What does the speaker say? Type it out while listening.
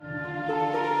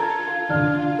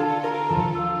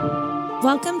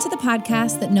Welcome to the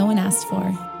podcast that no one asked for.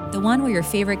 The one where your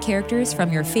favorite characters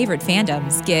from your favorite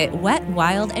fandoms get wet,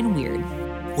 wild, and weird.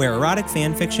 Where erotic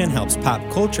fan fiction helps pop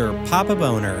culture pop a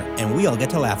boner, and we all get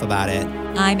to laugh about it.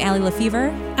 I'm Allie Lefevre.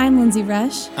 I'm Lindsay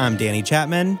Rush. I'm Danny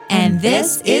Chapman. And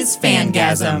this is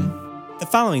Fangasm. The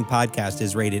following podcast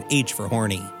is rated H for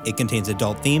horny. It contains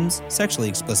adult themes, sexually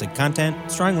explicit content,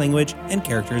 strong language, and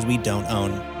characters we don't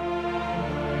own.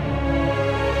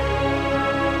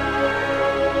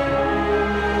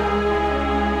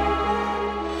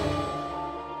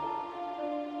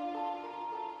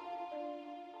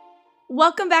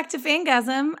 Welcome back to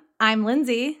Fangasm. I'm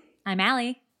Lindsay. I'm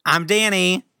Allie. I'm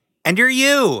Danny. And you're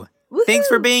you. Woo-hoo. Thanks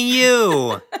for being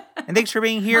you. And thanks for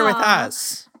being here with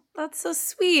us. That's so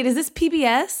sweet. Is this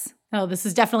PBS? Oh, this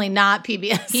is definitely not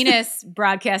PBS. Penis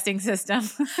Broadcasting System.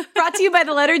 Brought to you by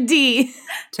the letter D.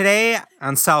 Today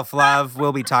on Self-Love,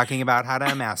 we'll be talking about how to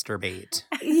masturbate.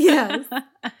 Yes.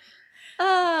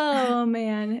 Oh,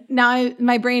 man. Now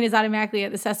my brain is automatically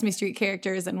at the Sesame Street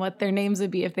characters and what their names would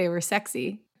be if they were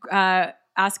sexy.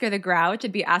 Oscar the Grouch.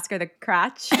 It'd be Oscar the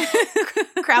Crotch.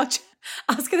 Crouch.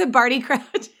 Oscar the Barty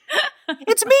Crouch.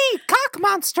 It's me, Cock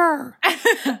Monster.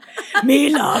 Me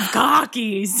love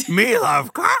cockies. Me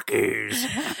love cockies.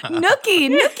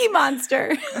 Nookie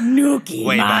Monster. Nookie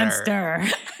Way Monster.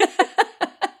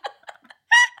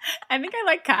 I think I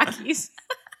like cockies.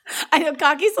 I know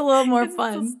Cocky's a little more It's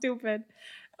fun. so stupid.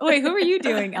 Wait, who are you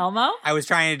doing, Elmo? I was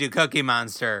trying to do Cookie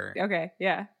Monster. Okay,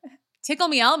 yeah. Tickle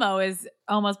Me Elmo is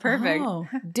almost perfect. Oh,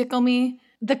 Dickle Me.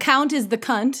 The Count is the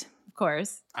cunt. Of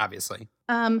course. Obviously.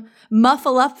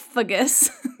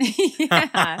 Muffaluphagus.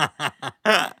 Yeah.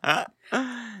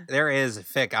 There is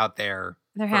fic out there.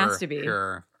 There for has to be.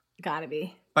 Sure. Gotta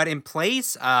be. But in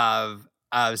place of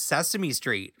Sesame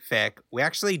Street fic, we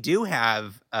actually do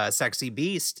have a sexy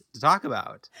beast to talk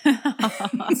about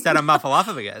instead of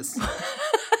Muffaluphagus.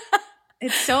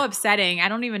 It's so upsetting. I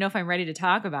don't even know if I'm ready to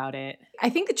talk about it.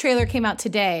 I think the trailer came out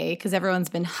today because everyone's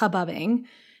been hubbubbing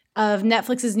of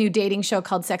Netflix's new dating show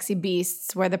called Sexy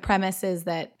Beasts, where the premise is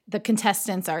that the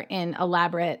contestants are in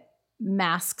elaborate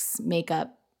masks,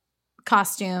 makeup,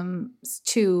 costumes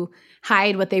to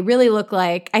hide what they really look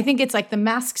like. I think it's like The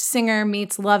Masked Singer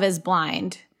meets Love is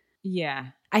Blind. Yeah.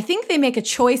 I think they make a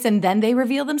choice and then they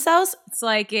reveal themselves. It's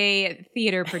like a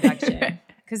theater production.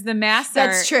 Because the masks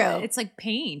That's true. It's like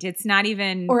paint. It's not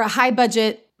even. Or a high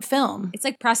budget film. It's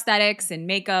like prosthetics and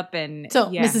makeup and.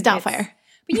 So, yeah, Mrs. Doubtfire.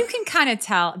 But you can kind of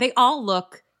tell. They all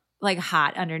look like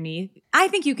hot underneath. I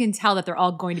think you can tell that they're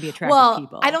all going to be attractive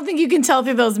people. I don't think you can tell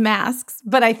through those masks,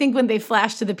 but I think when they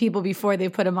flash to the people before they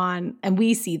put them on and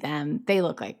we see them, they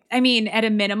look like. I mean, at a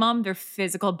minimum, their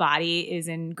physical body is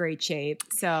in great shape.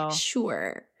 So.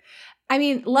 Sure. I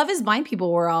mean, Love is Blind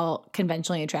people were all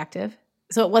conventionally attractive.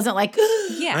 So it wasn't like,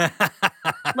 Yeah.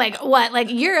 like what? Like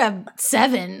you're a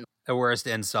 7. The worst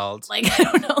insult. Like, I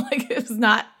don't know. Like it was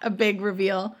not a big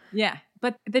reveal. Yeah.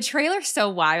 But the trailer's so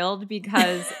wild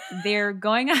because they're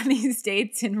going on these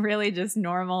dates in really just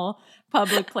normal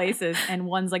public places. And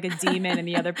one's like a demon and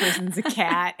the other person's a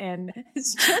cat. And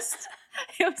it's just,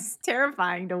 it was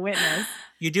terrifying to witness.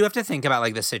 You do have to think about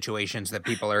like the situations that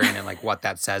people are in and like what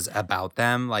that says about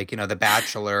them. Like, you know, The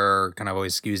Bachelor kind of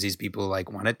always skews these people who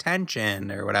like want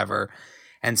attention or whatever.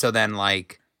 And so then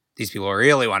like these people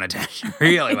really want attention,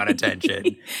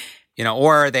 you know,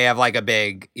 or they have like a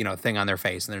big, you know, thing on their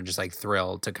face and they're just like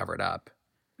thrilled to cover it up.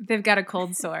 They've got a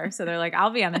cold sore. So they're like,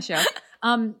 I'll be on the show.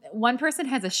 One person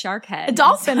has a shark head. A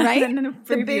dolphin, right? And then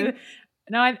the preview,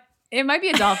 it might be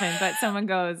a dolphin, but someone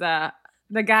goes,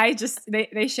 the guy just,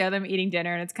 they show them eating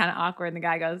dinner and it's kind of awkward. And the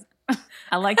guy goes,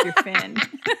 I like your fin.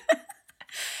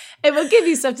 It will give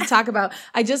you stuff to talk about.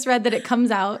 I just read that it comes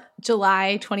out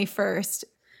July 21st.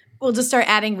 We'll just start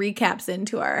adding recaps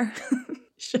into our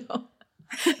show.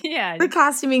 Yeah. The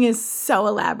costuming is so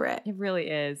elaborate. It really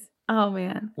is. Oh,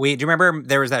 man. Do you remember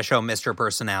there was that show Mr.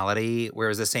 Personality where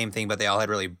it was the same thing, but they all had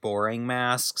really boring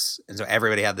masks? And so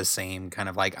everybody had the same kind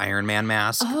of like Iron Man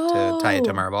mask to tie it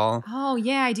to marble. Oh,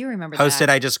 yeah, I do remember Hosted, that.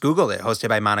 I just Googled it, hosted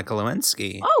by Monica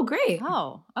Lewinsky. Oh, great.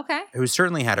 Oh, okay. Who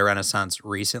certainly had a renaissance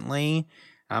recently,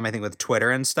 I think with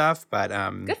Twitter and stuff. But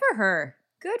good for her.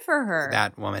 Good for her.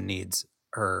 That woman needs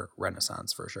her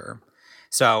renaissance for sure.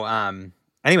 So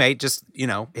anyway, just, you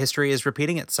know, history is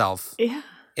repeating itself. Yeah.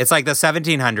 It's like the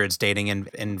 1700s dating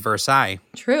in Versailles.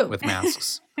 True. With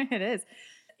masks. It is.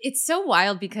 It's so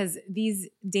wild because these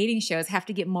dating shows have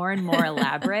to get more and more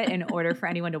elaborate in order for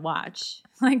anyone to watch.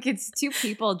 Like, it's two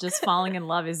people just falling in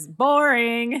love is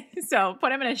boring. So put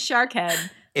them in a shark head.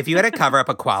 If you had to cover up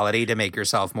a quality to make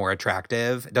yourself more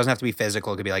attractive, it doesn't have to be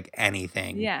physical. It could be like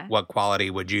anything. Yeah. What quality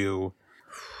would you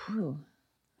Ooh,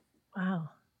 Wow.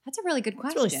 that's a really good That's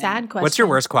question. a really sad question. What's your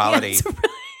worst quality? Yeah, it's really-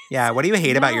 Yeah, what do you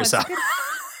hate about No, it's a yourself?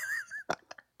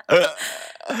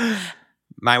 good-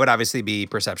 Mine would obviously be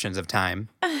perceptions of time.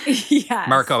 Yes.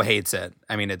 Marco hates it.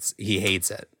 I mean, he hates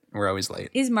it. We're always late.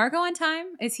 Is Marco on time?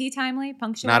 Is he timely,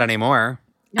 punctual? Not anymore.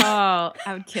 Oh,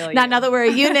 I would kill you. Not now that we're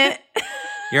a unit.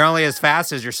 You're only as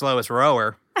fast as your slowest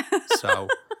rower. So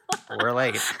we're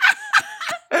late.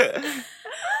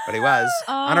 But he was.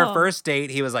 On our Oh. first date,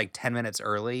 he was like 10 minutes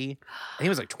early. I think he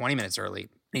was like 20 minutes early. And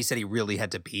he said he really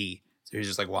had to pee. So he was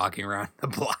just like walking around the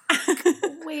block.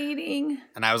 Waiting.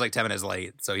 And I was like 10 minutes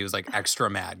late. So he was like extra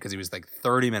mad because he was like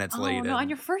 30 minutes late. Oh, no. and- On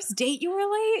your first date, you were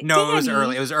late? No, it was Danny.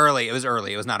 early. It was early. It was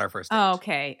early. It was not our first date. Oh,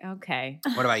 okay. Okay.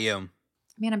 What about you?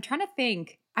 Man, I'm trying to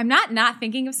think. I'm not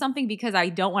thinking of something because I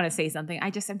don't want to say something.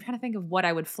 I'm trying to think of what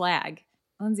I would flag.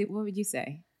 Lindsay, what would you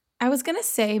say? I was going to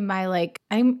say I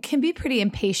can be pretty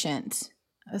impatient.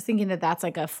 I was thinking that that's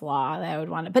like a flaw that I would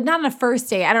want to, but not on a first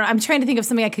date. I don't know. I'm trying to think of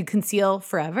something I could conceal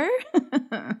forever.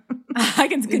 I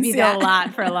can Maybe conceal that. a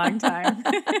lot for a long time.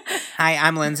 Hi,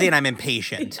 I'm Lindsay and I'm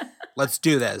impatient. Let's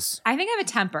do this. I think I have a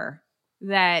temper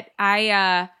that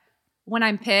when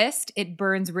I'm pissed, it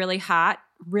burns really hot,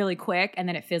 really quick, and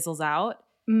then it fizzles out.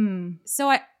 So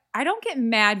I don't get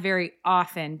mad very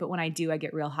often, but when I do, I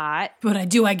get real hot. But I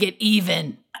get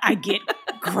even. I get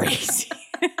crazy.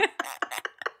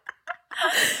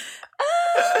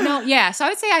 No, yeah. So I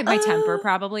would say my temper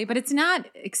probably, but it's not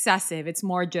excessive. It's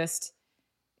more just,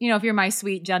 if you're my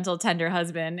sweet, gentle, tender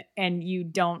husband and you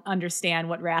don't understand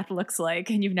what wrath looks like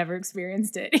and you've never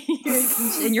experienced it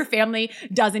and your family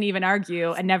doesn't even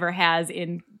argue and never has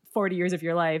in 40 years of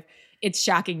your life, it's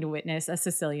shocking to witness a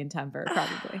Sicilian temper,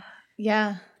 probably.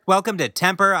 Yeah. Welcome to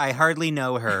Temper, I Hardly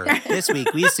Know Her. This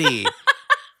week we see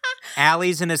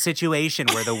Allie's in a situation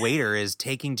where the waiter is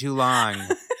taking too long.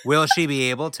 Will she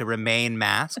be able to remain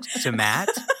masked to Matt?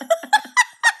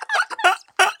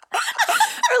 Or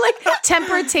like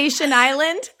Tempertation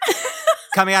Island.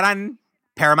 Coming out on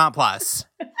Paramount Plus.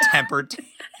 Temper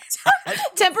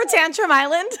Tantrum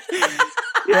Island.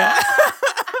 Yeah.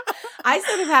 I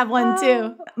sort of have one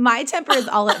too. My temper is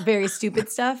all at very stupid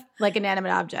stuff, like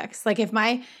inanimate objects. Like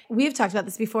we've talked about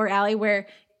this before, Allie, where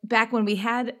back when we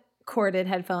had corded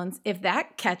headphones, if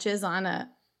that catches on a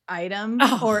item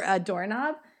or a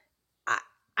doorknob,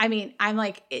 I'm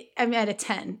at a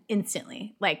 10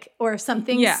 instantly. Like, or if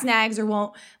something snags or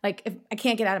won't, like if I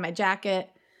can't get out of my jacket.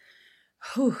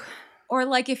 Whew. Or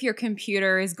like if your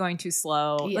computer is going too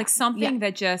slow, like something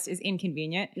that just is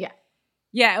inconvenient. Yeah.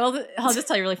 Yeah, well, I'll just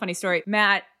tell you a really funny story.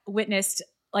 Matt witnessed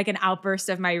like an outburst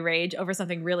of my rage over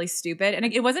something really stupid. And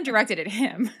it wasn't directed at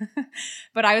him.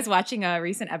 But I was watching a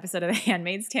recent episode of The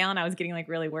Handmaid's Tale and I was getting like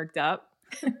really worked up.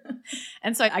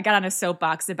 And so I got on a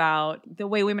soapbox about the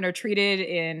way women are treated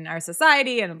in our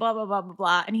society and blah, blah, blah, blah,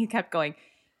 blah. And he kept going,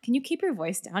 can you keep your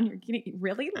voice down? You're getting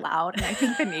really loud. And I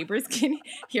think the neighbors can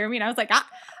hear me. And I was like,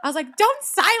 don't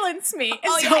silence me. And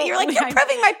So you're like, you're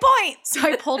proving my point. So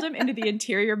I pulled him into the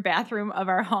interior bathroom of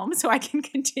our home so I can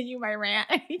continue my rant.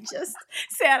 And he just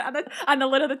sat on the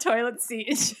lid of the toilet seat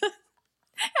and just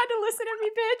had to listen to me,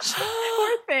 bitch.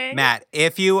 Poor thing. Matt,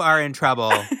 if you are in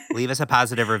trouble, leave us a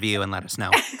positive review and let us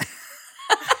know.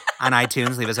 On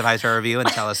iTunes, leave us a 5-star review and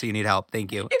tell us you need help.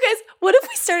 Thank you. You guys, what if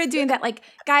we started doing that? Like,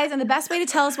 guys, and the best way to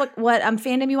tell us what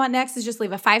fandom you want next is just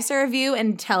leave a 5-star review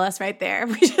and tell us right there.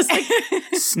 We just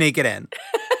Sneak it in.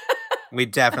 We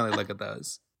definitely look at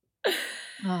those.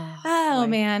 Oh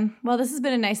man. Well, this has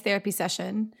been a nice therapy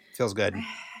session. Feels good. I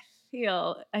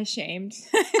feel ashamed.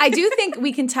 I do think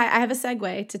we can I have a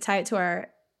segue to tie it to our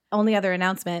only other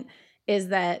announcement is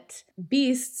that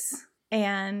Beasts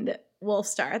and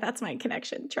Wolfstar, that's my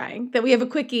connection that we have a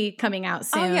quickie coming out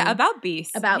soon. Oh yeah, about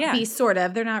Beast. Beast, sort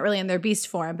of. They're not really in their Beast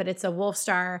form, but it's a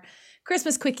Wolfstar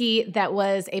Christmas quickie that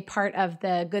was a part of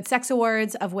the Good Sex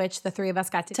Awards, of which the three of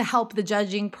us got to help the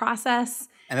judging process.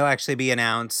 And they'll actually be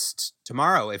announced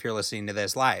tomorrow if you're listening to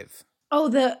this live. Oh,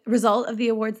 the result of the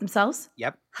awards themselves?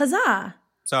 Yep. Huzzah.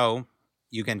 So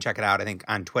you can check it out. I think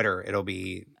on Twitter, it'll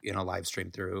be, live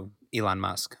streamed through Elon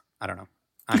Musk. I don't know.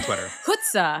 On Twitter.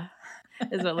 Hutzah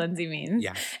is what Lindsay means.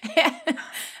 Yeah.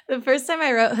 The first time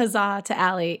I wrote huzzah to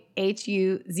Allie,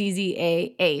 Huzzah.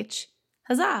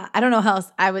 Huzzah. I don't know how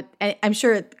else I would, I'm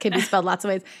sure it could be spelled lots of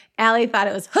ways. Allie thought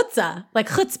it was hutzah, like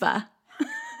chutzpah.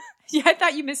 Yeah, I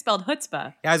thought you misspelled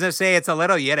chutzpah. Yeah, I was going to say it's a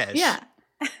little Yiddish. Yeah.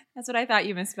 That's what I thought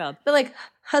you misspelled. But like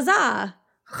huzzah.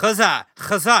 Chazah.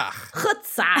 Chutzah.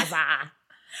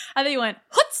 I thought you went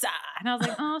hutzah. And I was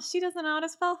like, oh, she doesn't know how to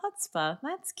spell chutzpah.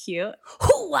 That's cute.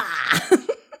 Hooah.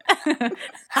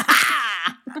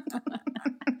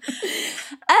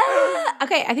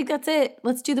 Okay, I think that's it.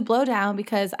 Let's do the blowdown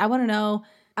because I want to know.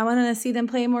 I want to see them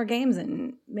play more games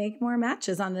and make more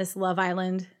matches on this Love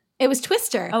Island. It was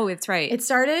Twister. Oh, it's right. It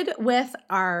started with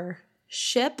our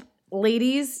ship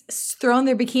ladies throwing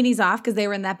their bikinis off because they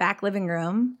were in that back living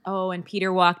room. Oh, and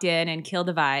Peter walked in and killed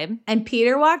the vibe. And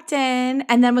Peter walked in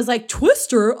and then was like,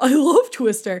 Twister? I love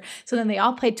Twister. So then they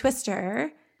all played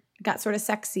Twister. Got sort of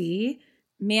sexy.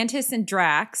 Mantis and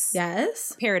Drax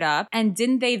paired up. And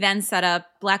didn't they then set up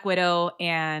Black Widow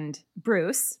and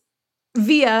Bruce?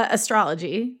 Via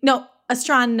astrology. No,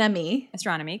 astronomy.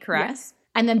 Astronomy, correct. Yes.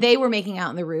 And then they were making out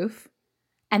on the roof.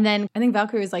 And then I think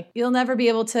Valkyrie was like, you'll never be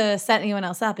able to set anyone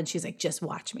else up. And she's like, just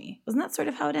watch me. Wasn't that sort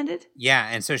of how it ended? Yeah,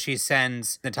 and so she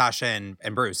sends Natasha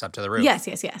and Bruce up to the roof.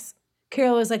 Yes.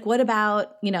 Carol was like, what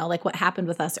about, like what happened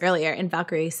with us earlier? And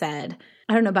Valkyrie said,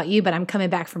 I don't know about you, but I'm coming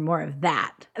back for more of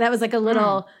that. That was like a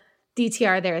little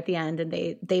DTR there at the end, and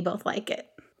they both like it.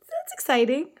 So that's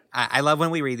exciting. I love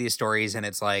when we read these stories and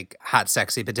it's like hot,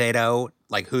 sexy potato,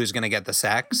 like who's going to get the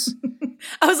sex?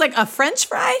 I was like, a French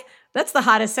fry? That's the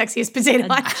hottest, sexiest potato.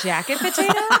 A jacket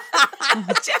potato?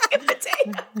 A jacket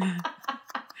potato.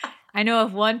 I know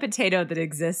of one potato that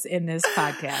exists in this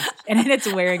podcast, and it's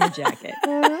wearing a jacket.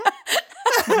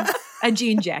 A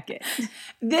jean jacket.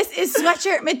 This is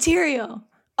sweatshirt material.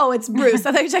 Oh, it's Bruce.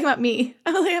 I thought you were talking about me.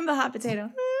 I was like, I'm the hot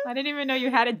potato. I didn't even know you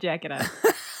had a jacket on.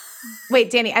 Wait,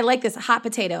 Danny, I like this. Hot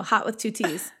potato. Hot with 2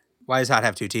 T's. Why does hot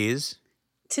have 2 T's?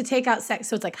 To take out sex.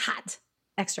 So it's like hot.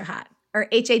 Extra hot. Or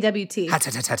HAWT.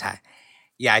 Hot-ta-ta-ta-ta.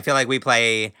 Yeah, I feel like we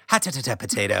play hot-ta-ta-ta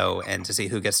potato and to see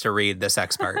who gets to read the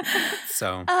sex part.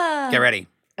 So get ready.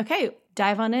 Okay,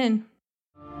 dive on in.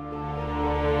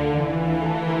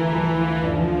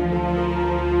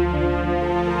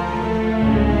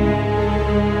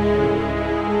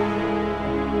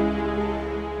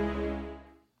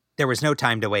 There was no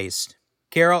time to waste.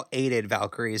 Carol aided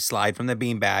Valkyrie's slide from the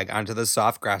beanbag onto the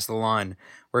soft grass of the lawn,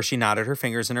 where she knotted her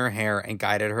fingers in her hair and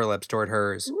guided her lips toward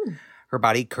hers. Ooh. Her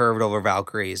body curved over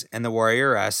Valkyrie's, and the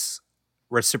warrioress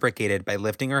reciprocated by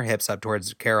lifting her hips up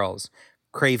towards Carol's,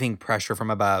 craving pressure from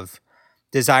above.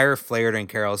 Desire flared in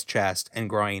Carol's chest and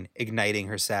groin, igniting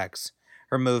her sex.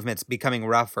 Her movements becoming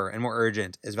rougher and more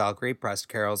urgent as Valkyrie pressed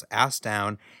Carol's ass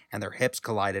down and their hips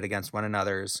collided against one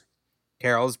another's.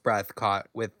 Carol's breath caught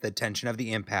with the tension of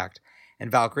the impact,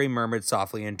 and Valkyrie murmured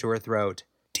softly into her throat,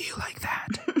 "Do you like that?"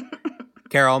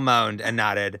 Carol moaned and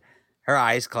nodded, her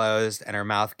eyes closed and her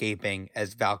mouth gaping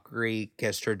as Valkyrie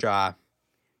kissed her jaw.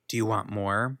 "Do you want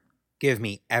more? Give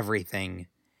me everything."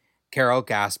 Carol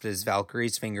gasped as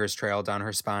Valkyrie's fingers trailed down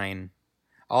her spine.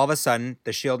 All of a sudden,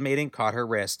 the shield maiden caught her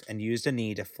wrist and used a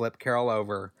knee to flip Carol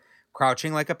over,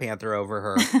 crouching like a panther over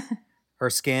her,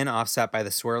 her skin offset by the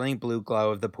swirling blue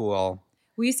glow of the pool.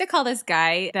 We used to call this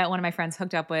guy that one of my friends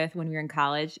hooked up with when we were in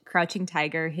college, Crouching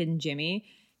Tiger, Hidden Jimmy,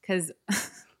 because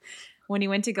when he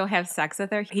went to go have sex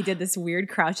with her, he did this weird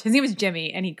crouch. His name was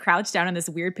Jimmy, and he crouched down in this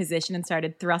weird position and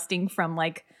started thrusting from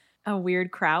like a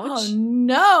weird crouch. Oh,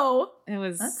 no.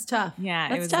 That's tough. Yeah,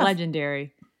 That's it was tough.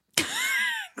 Legendary.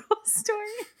 Cool story.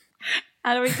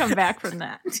 How do we come back from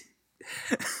that?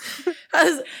 How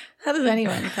does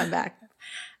anyone come back?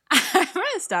 I'm going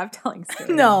to stop telling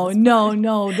stories. No.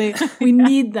 We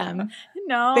need them.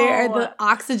 No. They are the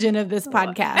oxygen of this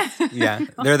podcast. Yeah,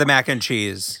 they're the mac and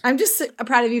cheese. I'm just so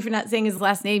proud of you for not saying his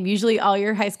last name. Usually all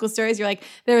your high school stories, you're like,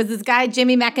 there was this guy,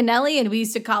 Jimmy McAnally, and we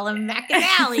used to call him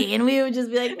McAnally. And we would just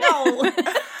be like, no.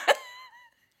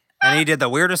 And he did the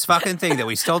weirdest fucking thing that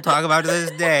we still talk about to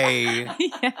this day.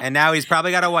 Yeah. And now he's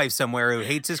probably got a wife somewhere who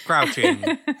hates his crouching.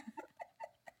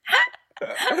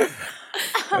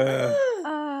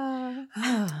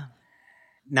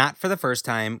 Not for the first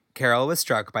time, Carol was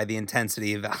struck by the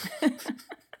intensity of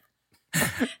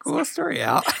Cool story,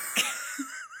 Al.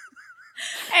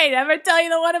 Hey, never tell you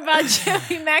the one about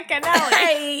Jimmy McAnally.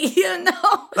 Hey,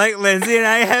 Like, Lindsay and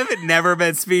I have never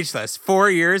been speechless. 4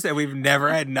 years, and we've never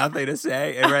had nothing to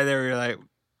say. And right there, we were like...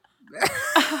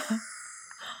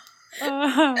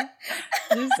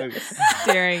 just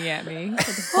staring at me.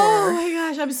 Oh, my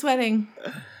gosh, I'm sweating.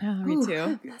 Oh, me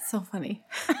too. That's so funny.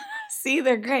 See,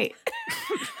 they're great.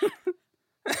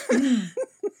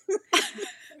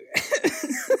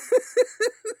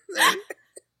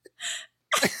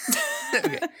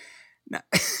 Okay. No.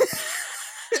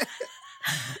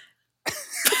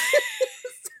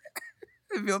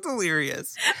 I feel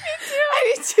delirious.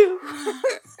 I do too.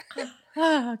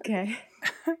 Oh, okay.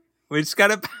 We just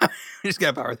gotta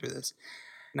power through this.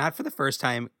 Not for the first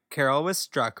time, Carol was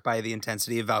struck by the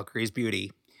intensity of Valkyrie's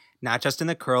beauty, not just in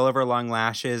the curl of her long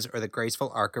lashes or the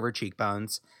graceful arc of her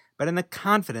cheekbones, but in the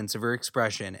confidence of her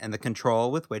expression and the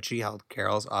control with which she held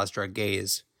Carol's awestruck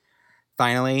gaze.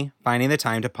 Finally, finding the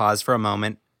time to pause for a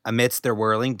moment amidst their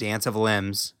whirling dance of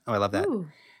limbs. Oh, I love that. Ooh.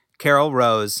 Carol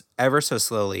rose ever so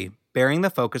slowly, bearing the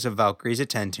focus of Valkyrie's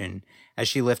attention as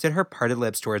she lifted her parted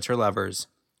lips towards her lovers,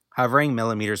 hovering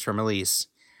millimeters from release,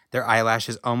 their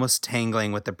eyelashes almost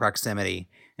tangling with the proximity,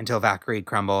 until Valkyrie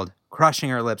crumbled,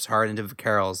 crushing her lips hard into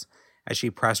Carol's as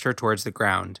she pressed her towards the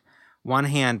ground, one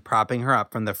hand propping her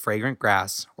up from the fragrant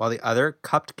grass, while the other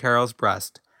cupped Carol's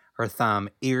breast, her thumb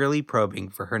eagerly probing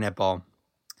for her nipple.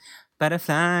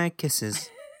 Butterfly kisses.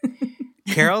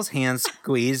 Carol's hand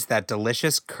squeezed that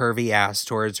delicious curvy ass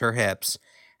towards her hips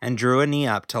and drew a knee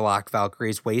up to lock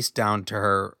Valkyrie's waist down to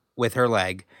her with her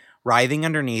leg, writhing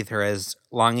underneath her as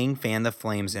longing fanned the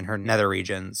flames in her nether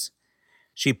regions.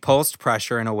 She pulsed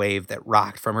pressure in a wave that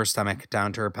rocked from her stomach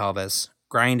down to her pelvis,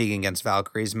 grinding against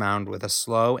Valkyrie's mound with a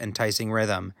slow, enticing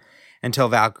rhythm, until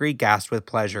Valkyrie gasped with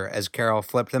pleasure as Carol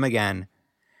flipped them again.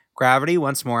 Gravity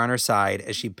once more on her side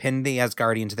as she pinned the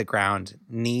Asgardian to the ground,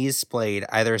 knees splayed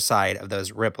either side of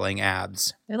those rippling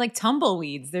abs. They're like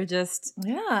tumbleweeds. They're just,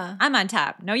 Yeah. I'm on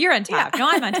top. No, you're on top. Yeah. No,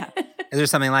 I'm on top. Is there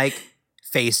something like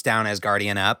face down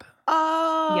Asgardian up?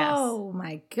 Oh,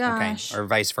 my gosh. Okay, or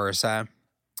vice versa.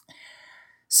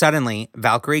 Suddenly,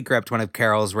 Valkyrie gripped one of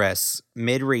Carol's wrists,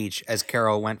 mid-reach as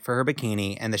Carol went for her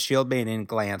bikini, and the shield maiden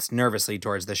glanced nervously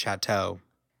towards the chateau.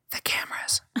 The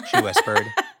cameras, she whispered.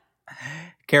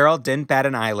 Carol didn't bat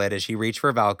an eyelid as she reached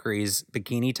for Valkyrie's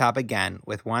bikini top again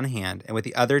with one hand and with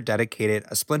the other dedicated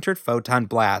a splintered photon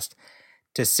blast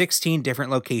to 16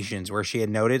 different locations where she had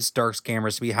noted Stark's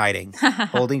cameras to be hiding,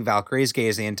 holding Valkyrie's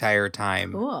gaze the entire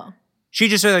time. Cool. She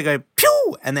just sort of like,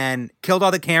 pew, and then killed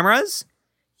all the cameras.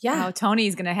 Yeah. Oh,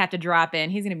 Tony's going to have to drop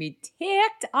in. He's going to be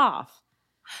ticked off.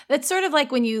 That's sort of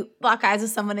like when you lock eyes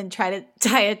with someone and try to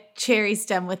tie a cherry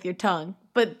stem with your tongue.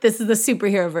 But this is the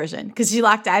superhero version because she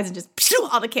locked eyes and just phew,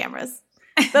 all the cameras.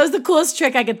 That was the coolest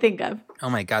trick I could think of. Oh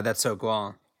my God, that's so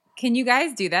cool. Can you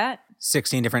guys do that?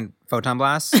 16 different photon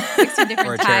blasts? 16 Or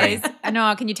different a cherry. ties.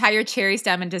 No, can you tie your cherry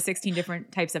stem into 16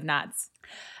 different types of knots?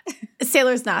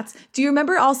 Sailor's knots. Do you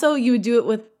remember also you would do it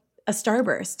with a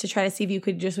starburst to try to see if you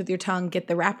could just with your tongue get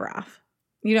the wrapper off?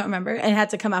 You don't remember? And it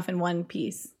had to come off in one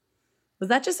piece. Was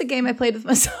that just a game I played with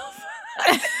myself?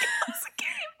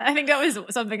 I think that was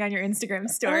something on your Instagram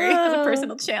story. It was a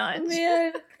personal challenge.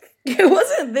 Man. It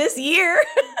wasn't this year.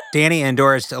 Danny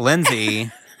endorsed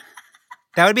Lindsay.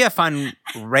 That would be a fun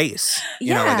race.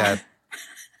 You know, like a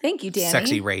Thank you, Danny.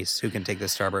 sexy race. Who can take the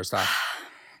starburst off?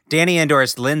 Danny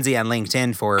endorsed Lindsay on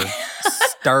LinkedIn for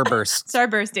starburst.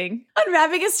 Starbursting.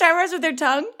 Unwrapping a starburst with their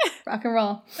tongue. Rock and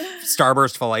roll.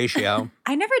 Starburst fellatio.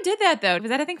 I never did that, though. Was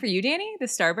that a thing for you, Danny? The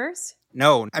starburst?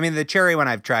 No, I mean the cherry one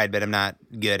I've tried, but I'm not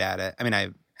good at it. I mean, I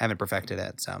haven't perfected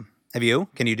it. So, have you?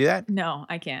 Can you do that? No,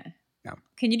 I can't. No.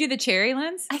 Can you do the cherry,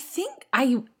 Linz? I think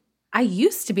I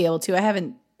used to be able to. I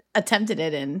haven't attempted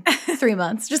it in 3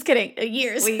 months. Just kidding.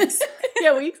 Years. Weeks.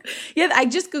 Yeah, weeks. Yeah, I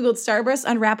just Googled starburst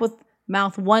unwrap with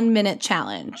mouth 1 minute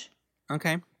challenge.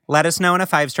 Okay. Let us know in a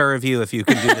 5-star review if you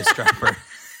can do the starburst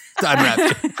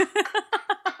unwrap.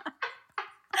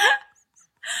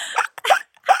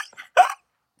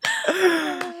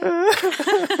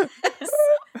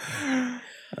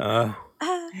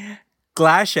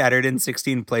 Glass shattered in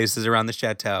 16 places around the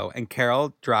chateau, and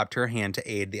Carol dropped her hand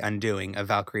to aid the undoing of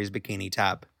Valkyrie's bikini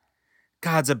top.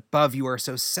 Gods above, you are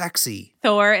so sexy.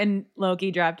 Thor and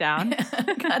Loki drop down.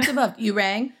 Gods above. You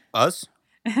rang? Us?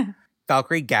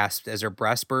 Valkyrie gasped as her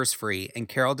breast burst free, and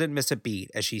Carol didn't miss a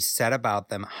beat as she set about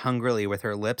them hungrily with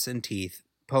her lips and teeth,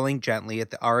 pulling gently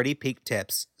at the already peaked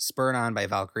tips, spurred on by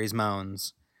Valkyrie's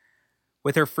moans.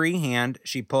 With her free hand,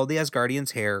 she pulled the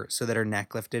Asgardian's hair so that her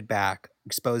neck lifted back,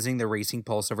 exposing the racing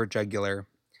pulse of her jugular.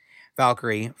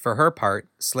 Valkyrie, for her part,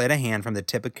 slid a hand from the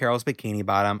tip of Carol's bikini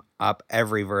bottom up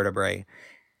every vertebrae,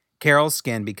 Carol's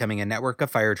skin becoming a network of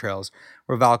fire trails,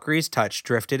 where Valkyrie's touch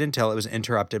drifted until it was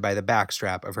interrupted by the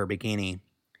backstrap of her bikini.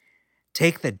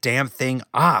 "Take the damn thing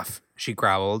off," she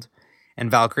growled,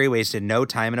 and Valkyrie wasted no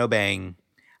time in obeying.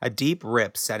 A deep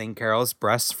rip setting Carol's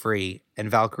breasts free,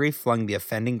 and Valkyrie flung the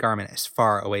offending garment as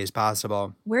far away as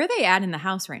possible. Where are they at in the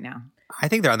house right now? I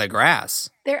think they're on the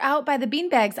grass. They're out by the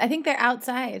beanbags. I think they're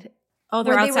outside. Oh,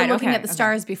 they're where outside. They were looking Okay, at the okay.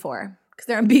 stars before because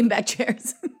they're on beanbag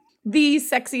chairs. The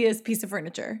sexiest piece of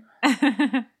furniture.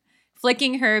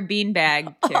 Flicking her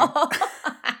beanbag chair.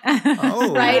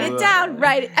 Oh. Write it down.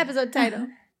 Write it. Episode title.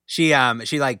 She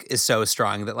like is so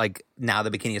strong that like now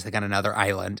the bikini is like on another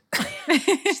island.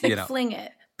 Like, fling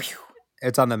it. Pew.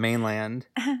 It's on the mainland.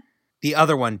 "The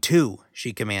other one too,"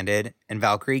 she commanded, and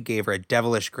Valkyrie gave her a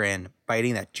devilish grin,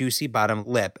 biting that juicy bottom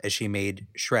lip as she made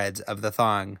shreds of the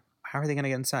thong. How are they going to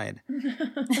get inside?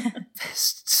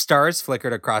 Stars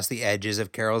flickered across the edges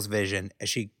of Carol's vision as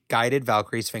she guided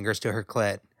Valkyrie's fingers to her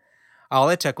clit. All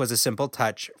it took was a simple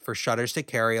touch for shudders to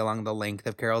carry along the length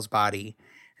of Carol's body,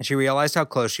 and she realized how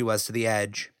close she was to the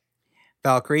edge.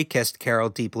 Valkyrie kissed Carol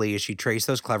deeply as she traced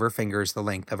those clever fingers the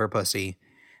length of her pussy,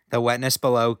 the wetness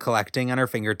below collecting on her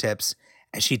fingertips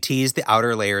as she teased the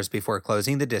outer layers before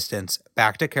closing the distance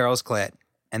back to Carol's clit,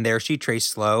 and there she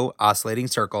traced slow, oscillating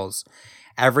circles,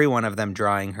 every one of them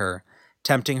drawing her,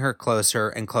 tempting her closer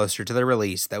and closer to the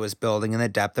release that was building in the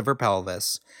depth of her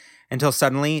pelvis, until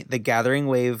suddenly the gathering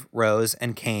wave rose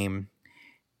and came.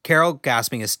 Carol,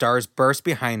 gasping as stars burst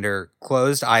behind her,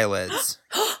 closed eyelids.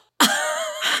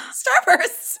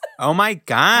 Starbursts! Oh my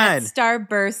God.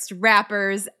 Starburst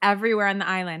wrappers everywhere on the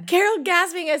island. Carol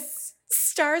gasping as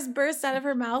stars burst out of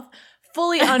her mouth,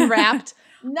 fully unwrapped,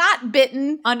 not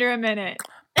bitten. Under a minute.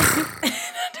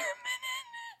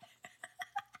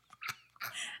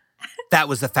 That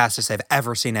was the fastest I've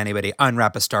ever seen anybody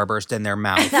unwrap a starburst in their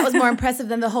mouth. That was more impressive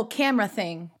than the whole camera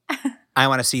thing. I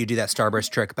want to see you do that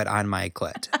starburst trick, but on my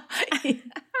clit. Yeah.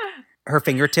 Her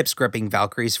fingertips gripping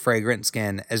Valkyrie's fragrant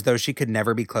skin as though she could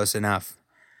never be close enough.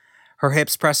 Her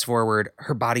hips pressed forward,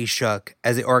 her body shook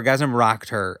as the orgasm rocked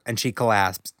her and she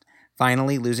collapsed,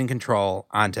 finally losing control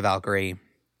onto Valkyrie.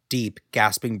 Deep,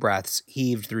 gasping breaths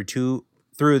heaved through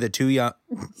the two young...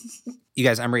 You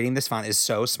guys, I'm reading this font is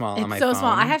so small on my phone. It's so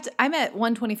small. I'm at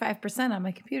 125% on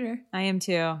my computer. I am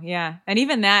too, yeah. And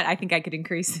even that, I think I could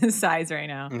increase the size right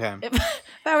now. Okay. If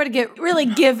I were to really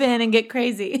give in and get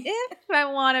crazy. If I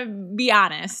want to be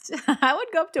honest, I would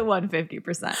go up to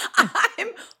 150%.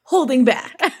 I'm holding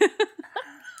back.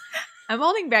 I'm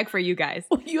holding back for you guys.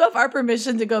 You have our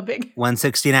permission to go big.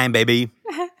 169, baby.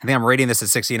 I think I'm rating this at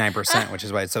 69%, which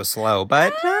is why it's so slow,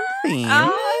 but nothing.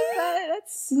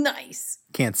 That's nice.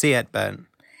 Can't see it, but...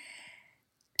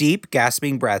 Deep,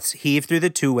 gasping breaths heaved through the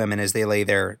two women as they lay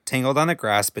there, tangled on the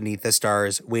grass beneath the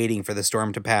stars, waiting for the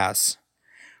storm to pass.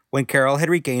 When Carol had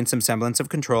regained some semblance of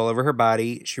control over her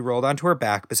body, she rolled onto her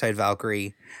back beside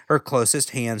Valkyrie, her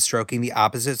closest hand stroking the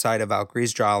opposite side of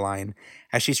Valkyrie's jawline,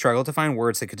 as she struggled to find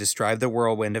words that could describe the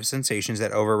whirlwind of sensations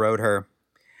that overrode her.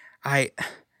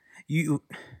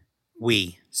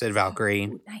 We, said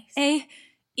Valkyrie. Oh, nice.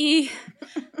 A-E-I-O-U,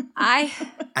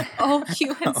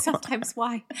 and sometimes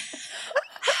Y.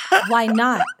 Why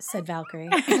not? Said Valkyrie.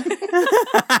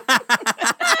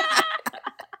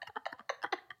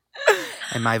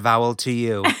 And my vowel to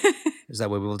you is that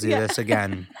we will do this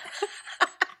again.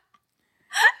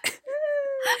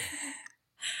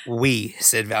 We,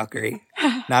 said Valkyrie.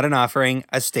 Not an offering,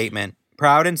 a statement.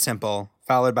 Proud and simple,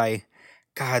 followed by,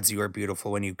 Gods, you are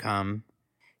beautiful when you come.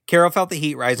 Carol felt the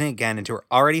heat rising again into her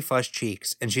already flushed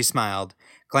cheeks, and she smiled,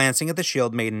 glancing at the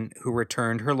shield maiden who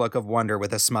returned her look of wonder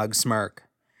with a smug smirk.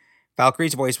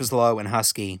 Valkyrie's voice was low and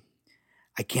husky.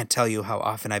 I can't tell you how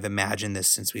often I've imagined this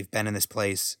since we've been in this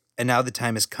place, and now the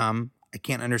time has come. I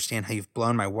can't understand how you've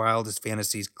blown my wildest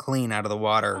fantasies clean out of the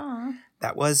water. Aww.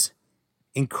 That was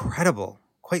incredible.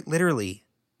 Quite literally,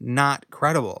 not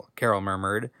credible, Carol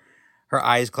murmured, her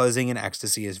eyes closing in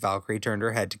ecstasy as Valkyrie turned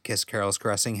her head to kiss Carol's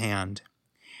caressing hand.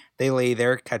 They lay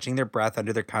there, catching their breath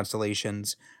under their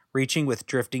constellations, reaching with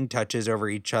drifting touches over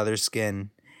each other's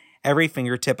skin, every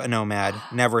fingertip a nomad,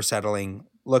 never settling,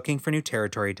 looking for new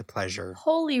territory to pleasure.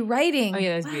 Holy writing. Oh,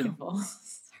 yeah, that's beautiful.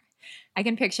 I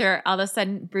can picture all of a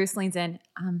sudden Bruce leans in.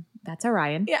 That's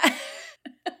Orion. Yeah.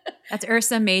 That's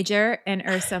Ursa Major and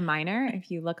Ursa Minor. If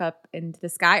you look up into the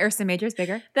sky, Ursa Major is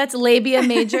bigger. That's labia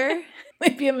major,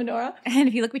 labia minora. And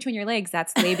if you look between your legs,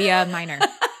 that's labia minor.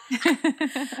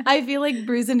 I feel like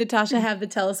Bruce and Natasha have the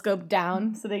telescope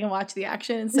down so they can watch the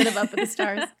action instead of up at the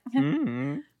stars.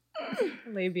 Mm-hmm.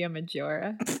 Labia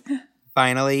majora.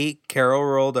 Finally, Carol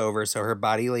rolled over so her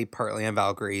body lay partly on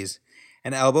Valkyrie's,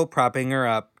 an elbow propping her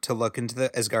up to look into the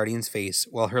Asgardian's face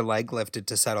while her leg lifted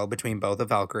to settle between both of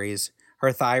Valkyrie's,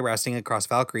 her thigh resting across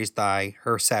Valkyrie's thigh,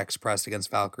 her sex pressed against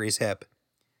Valkyrie's hip.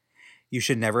 You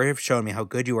should never have shown me how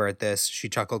good you are at this, she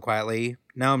chuckled quietly.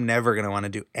 Now I'm never going to want to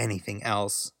do anything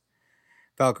else.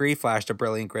 Valkyrie flashed a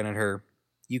brilliant grin at her.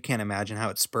 You can't imagine how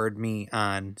it spurred me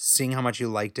on, seeing how much you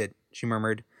liked it, she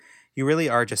murmured. You really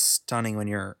are just stunning when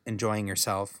you're enjoying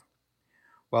yourself.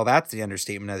 Well, that's the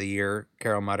understatement of the year,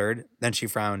 Carol muttered. Then she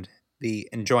frowned. The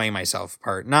enjoying myself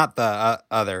part, not the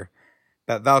other.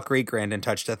 But Valkyrie grinned and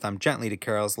touched a thumb gently to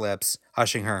Carol's lips,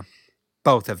 hushing her.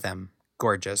 Both of them.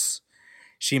 Gorgeous,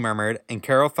 she murmured, and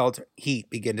Carol felt heat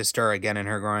begin to stir again in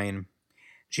her groin.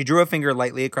 She drew a finger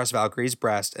lightly across Valkyrie's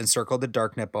breast and circled the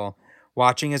dark nipple,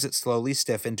 watching as it slowly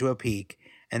stiffened to a peak,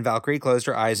 and Valkyrie closed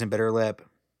her eyes and bit her lip.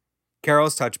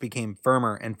 Carol's touch became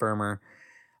firmer and firmer,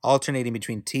 alternating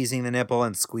between teasing the nipple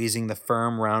and squeezing the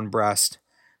firm, round breast,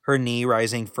 her knee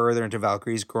rising further into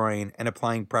Valkyrie's groin and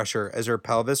applying pressure as her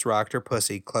pelvis rocked her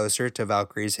pussy closer to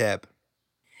Valkyrie's hip.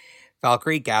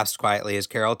 Valkyrie gasped quietly as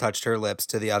Carol touched her lips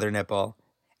to the other nipple,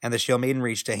 and the Shield Maiden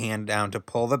reached a hand down to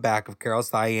pull the back of Carol's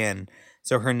thigh in,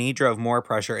 so her knee drove more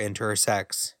pressure into her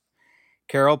sex.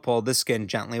 Carol pulled the skin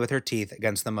gently with her teeth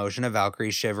against the motion of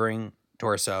Valkyrie's shivering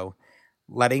torso,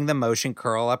 letting the motion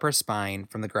curl up her spine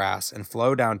from the grass and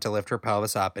flow down to lift her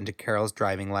pelvis up into Carol's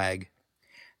driving leg.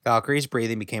 Valkyrie's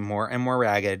breathing became more and more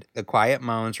ragged, the quiet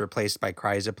moans replaced by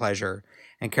cries of pleasure,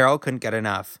 and Carol couldn't get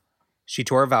enough. She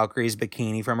tore Valkyrie's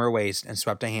bikini from her waist and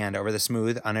swept a hand over the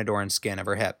smooth, unadorned skin of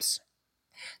her hips.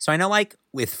 So I know, like,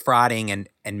 with frauding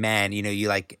and men, you know, you,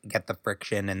 like, get the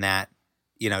friction and that,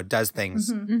 you know, does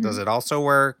things. Mm-hmm. Does it also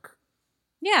work?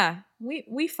 Yeah,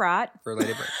 we fraught. For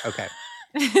Lady Bird? Okay.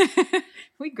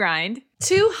 We grind.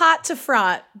 Too hot to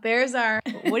fraught. There's our...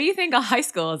 What do you think a high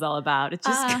school is all about? It's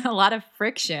just a lot of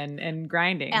friction and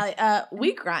grinding. Allie,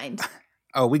 we grind.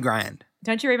 Oh, we grind.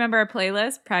 Don't you remember our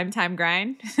playlist, Primetime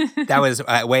Grind? That was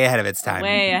way ahead of its time.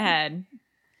 Way ahead.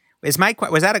 Was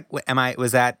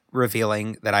that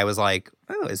revealing that I was like,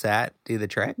 oh, is that do the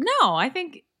trick? No, I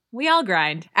think we all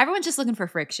grind. Everyone's just looking for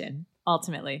friction,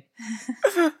 ultimately.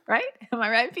 Right? Am I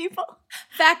right, people?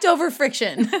 Fact over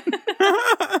friction.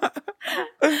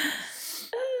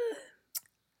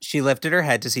 She lifted her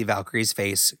head to see Valkyrie's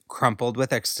face, crumpled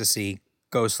with ecstasy,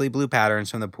 ghostly blue patterns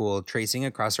from the pool tracing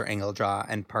across her angled jaw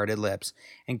and parted lips,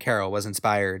 and Carol was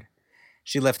inspired.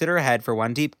 She lifted her head for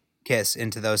one deep kiss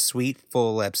into those sweet,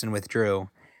 full lips and withdrew,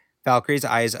 Valkyrie's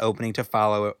eyes opening to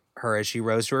follow her as she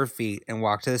rose to her feet and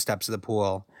walked to the steps of the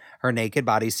pool, her naked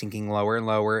body sinking lower and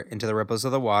lower into the ripples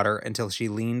of the water until she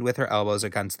leaned with her elbows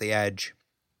against the edge.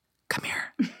 "Come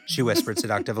here," she whispered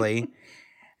seductively,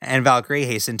 and Valkyrie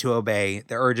hastened to obey,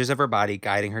 the urges of her body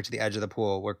guiding her to the edge of the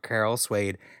pool where Carol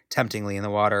swayed temptingly in the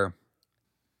water.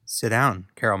 "Sit down,"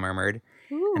 Carol murmured,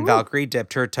 and Valkyrie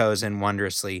dipped her toes in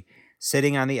wondrously,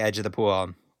 sitting on the edge of the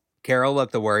pool. Carol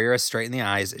looked the warrioress straight in the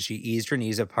eyes as she eased her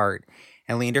knees apart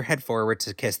and leaned her head forward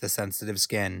to kiss the sensitive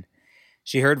skin.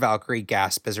 She heard Valkyrie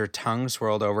gasp as her tongue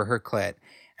swirled over her clit,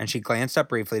 and she glanced up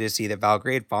briefly to see that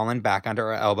Valkyrie had fallen back onto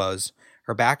her elbows,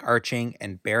 her back arching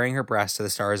and baring her breast to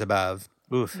the stars above.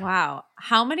 Oof. Wow.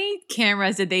 How many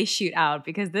cameras did they shoot out?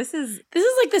 Because this is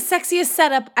like the sexiest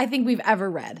setup I think we've ever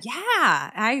read.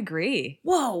 Yeah, I agree.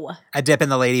 Whoa. A dip in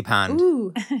the lady pond.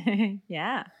 Ooh.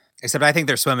 Yeah. Except I think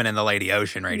they're swimming in the lady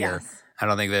ocean right here. Yes. I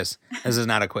don't think this is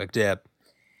not a quick dip.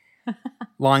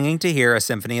 Longing to hear a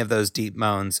symphony of those deep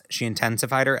moans, she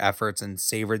intensified her efforts and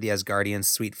savored the Asgardian's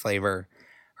sweet flavor,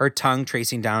 her tongue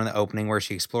tracing down the opening where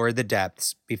she explored the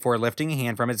depths before lifting a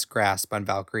hand from its grasp on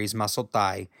Valkyrie's muscled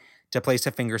thigh to place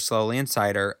a finger slowly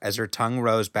inside her as her tongue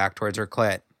rose back towards her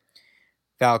clit.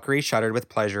 Valkyrie shuddered with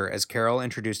pleasure as Carol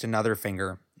introduced another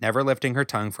finger, never lifting her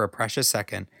tongue for a precious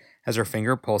second as her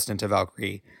finger pulsed into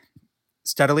Valkyrie,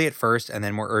 steadily at first and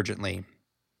then more urgently.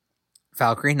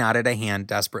 Valkyrie nodded a hand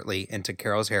desperately into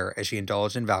Carol's hair as she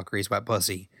indulged in Valkyrie's wet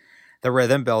pussy, the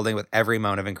rhythm building with every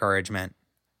moan of encouragement.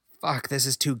 "Fuck, this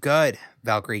is too good,"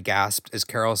 Valkyrie gasped as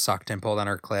Carol sucked and pulled on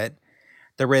her clit,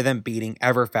 the rhythm beating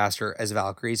ever faster as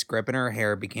Valkyrie's grip in her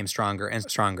hair became stronger and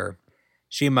stronger.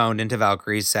 She moaned into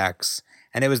Valkyrie's sex,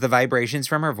 and it was the vibrations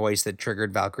from her voice that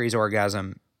triggered Valkyrie's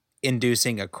orgasm,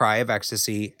 inducing a cry of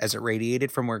ecstasy as it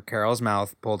radiated from where Carol's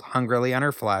mouth pulled hungrily on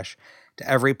her flesh to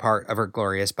every part of her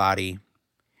glorious body.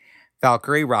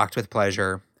 Valkyrie rocked with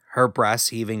pleasure, her breasts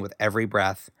heaving with every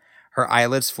breath, her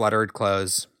eyelids fluttered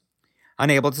close.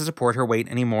 Unable to support her weight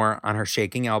anymore on her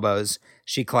shaking elbows,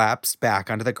 she collapsed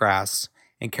back onto the grass,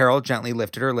 and Carol gently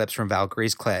lifted her lips from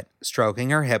Valkyrie's clit, stroking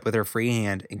her hip with her free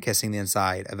hand and kissing the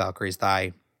inside of Valkyrie's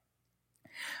thigh.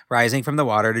 Rising from the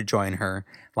water to join her,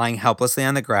 lying helplessly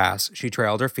on the grass, she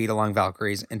trailed her feet along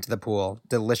Valkyrie's into the pool,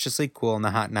 deliciously cool in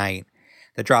the hot night,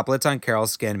 the droplets on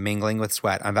Carol's skin mingling with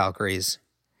sweat on Valkyrie's.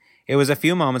 It was a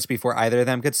few moments before either of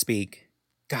them could speak.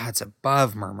 "Gods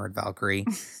above," murmured Valkyrie,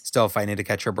 still fighting to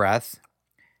catch her breath.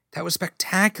 "That was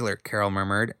spectacular," Carol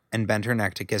murmured, and bent her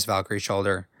neck to kiss Valkyrie's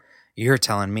shoulder. "You're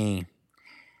telling me."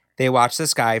 They watched the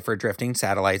sky for drifting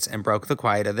satellites and broke the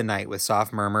quiet of the night with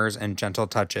soft murmurs and gentle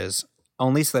touches,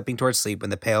 only slipping towards sleep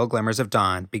when the pale glimmers of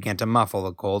dawn began to muffle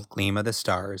the cold gleam of the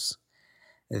stars.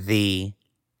 The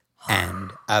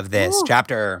end of this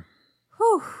chapter.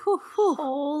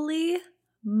 Holy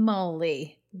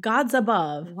moly. Gods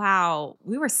above. Wow.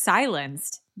 We were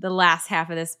silenced the last half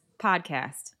of this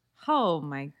podcast. Oh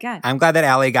my God. I'm glad that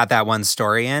Allie got that one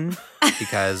story in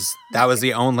because that was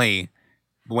the only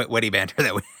witty banter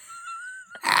that we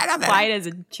had on that. Quiet as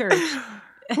a church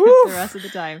the rest of the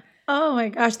time. Oh my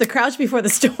gosh, the crouch before the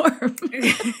storm.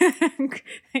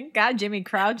 Thank God Jimmy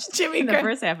crouched in the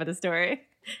first half of the story.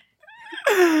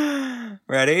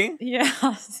 Ready?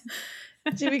 Yeah.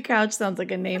 Jimmy Crouch sounds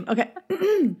like a name. Okay.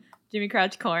 Jimmy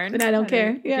Crouch corn. And I don't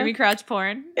care. Yeah. Jimmy Crouch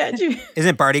porn. Yeah, Jimmy.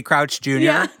 Isn't Barty Crouch Jr.?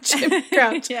 Yeah, Jimmy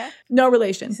Crouch. Yeah. No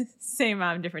relation. Same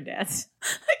mom, different dads.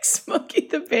 Like Smokey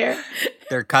the Bear.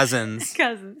 They're cousins.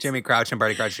 Cousins. Jimmy Crouch and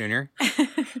Barty Crouch Jr.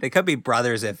 They could be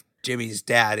brothers if Jimmy's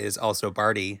dad is also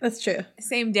Barty. That's true.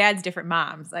 Same dads, different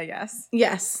moms, I guess.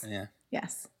 Yes. Yeah.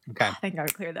 Yes. Okay. I think I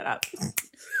would clear that up.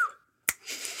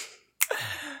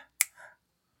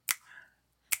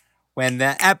 When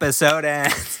the episode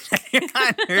ends,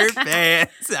 on her face,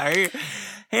 sorry,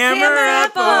 hammer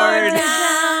up or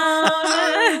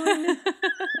down.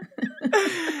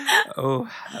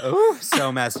 Oh,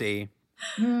 so messy.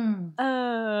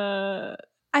 I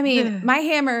mean, my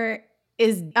hammer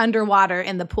is underwater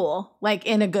in the pool, like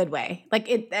in a good way.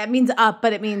 Like that means up,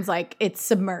 but it means like it's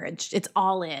submerged. It's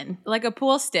all in. Like a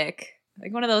pool stick.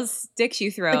 Like one of those sticks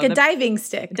you throw. Like a diving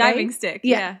stick. Diving right? stick,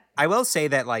 Yeah. yeah. I will say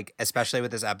that, like, especially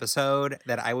with this episode,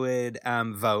 that I would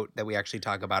vote that we actually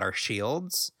talk about our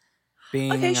shields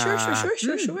being Okay, sure.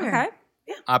 Okay.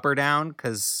 up or down,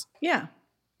 because Yeah.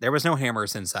 there was no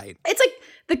hammers in sight. It's like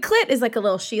the clit is like a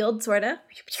little shield, sort of.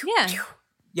 Yeah.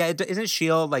 Yeah, isn't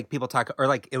shield like people talk, or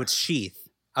like it was sheath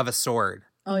of a sword.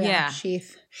 Oh, Yeah.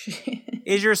 Sheath.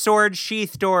 Is your sword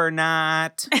sheathed or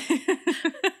not?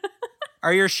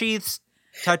 Are your sheaths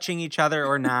touching each other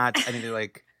or not? I think they're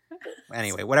like,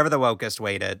 anyway, whatever the wokest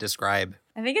way to describe.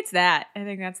 I think it's that. I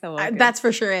think that's the one. That's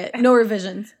for sure it. No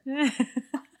revisions.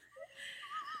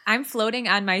 I'm floating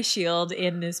on my shield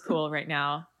in this pool right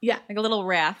now. Yeah. Like a little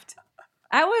raft.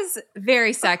 That was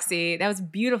very sexy. That was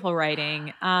beautiful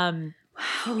writing.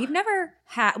 We've never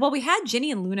had, well, we had Ginny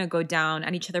and Luna go down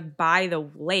on each other by the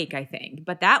lake, I think,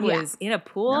 but that was in a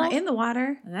pool. Not in the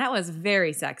water. And that was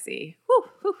very sexy. Whew,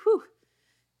 whew, whew.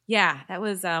 Yeah, that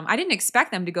was, I didn't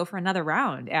expect them to go for another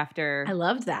round after. I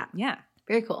loved that. Yeah,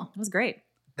 Very cool. it was great.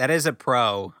 That is a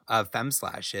pro of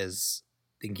FemSlash, is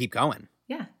they can keep going.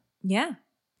 Yeah. Yeah,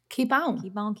 Keep on.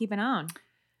 keep on keeping on.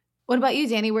 What about you,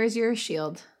 Danny? Where's your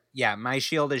shield? Yeah, my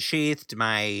shield is sheathed.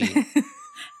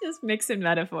 Just mixing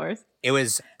metaphors. It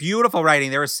was beautiful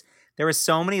writing. There was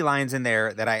so many lines in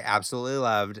there that I absolutely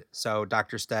loved. So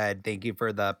Dr. Stead, thank you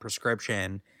for the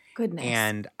prescription. Goodness.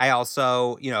 And I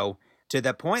also, to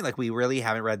the point, like, we really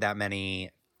haven't read that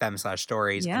many FemSlash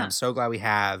stories. And Yeah. I'm so glad we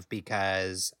have,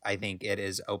 because I think it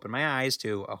has opened my eyes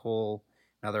to a whole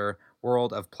another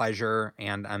world of pleasure.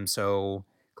 And I'm so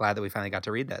glad that we finally got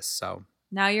to read this. So,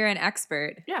 Now you're an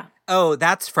expert. yeah. oh,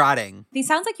 that's frauding, It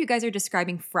sounds like you guys are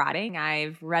describing frauding.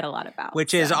 I've read a lot about.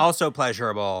 which is also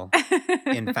pleasurable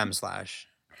in FemSlash.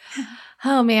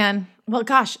 Oh, man. Well,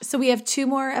 gosh. So we have 2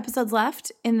 more episodes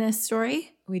left in this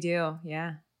story. We do,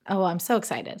 yeah. Oh, I'm so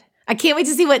excited. I can't wait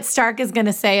to see what Stark is going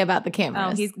to say about the Oh,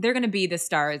 cameras. they're going to be the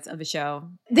stars of the show.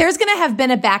 There's going to have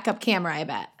been a backup camera, I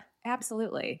bet.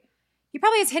 Absolutely. He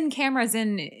probably has hidden cameras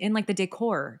in like the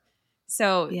decor.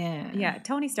 So Yeah.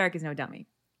 Tony Stark is no dummy.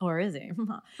 Or is he?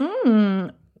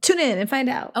 Tune in and find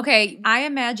out. Okay, I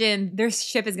imagine their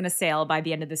ship is going to sail by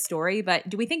the end of the story, but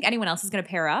do we think anyone else is going to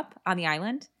pair up on the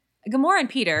island? Gamora and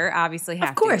Peter obviously have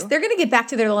Of course. to. They're going to get back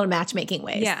to their little matchmaking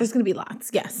ways. Yeah. There's going to be lots.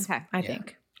 Yes. Okay. I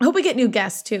think. I hope we get new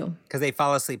guests, too. Because they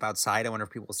fall asleep outside. I wonder if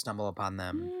people will stumble upon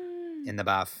them in the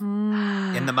buff.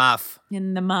 Mm. In the muff.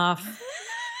 In the muff.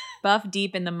 Buff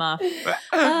deep in the muff.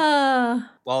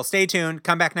 Well, stay tuned.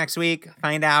 Come back next week.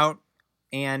 Find out.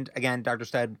 And again, Dr.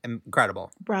 Stead,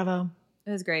 incredible. Bravo.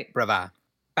 It was great. Brava.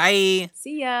 Bye.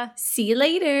 See ya. See you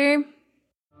later.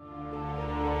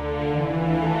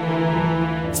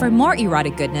 For more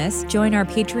erotic goodness, join our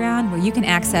Patreon, where you can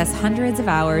access hundreds of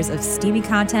hours of steamy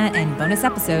content and bonus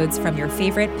episodes from your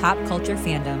favorite pop culture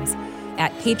fandoms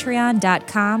at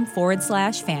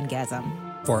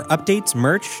patreon.com/fangasm. For updates,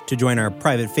 merch, to join our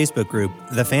private Facebook group,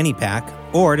 The Fanny Pack,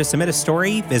 or to submit a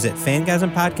story, visit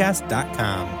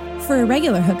fangasmpodcast.com. For a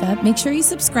regular hookup, make sure you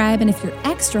subscribe, and if you're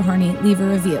extra horny, leave a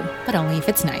review, but only if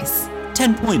it's nice.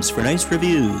 10 points for nice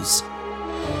reviews.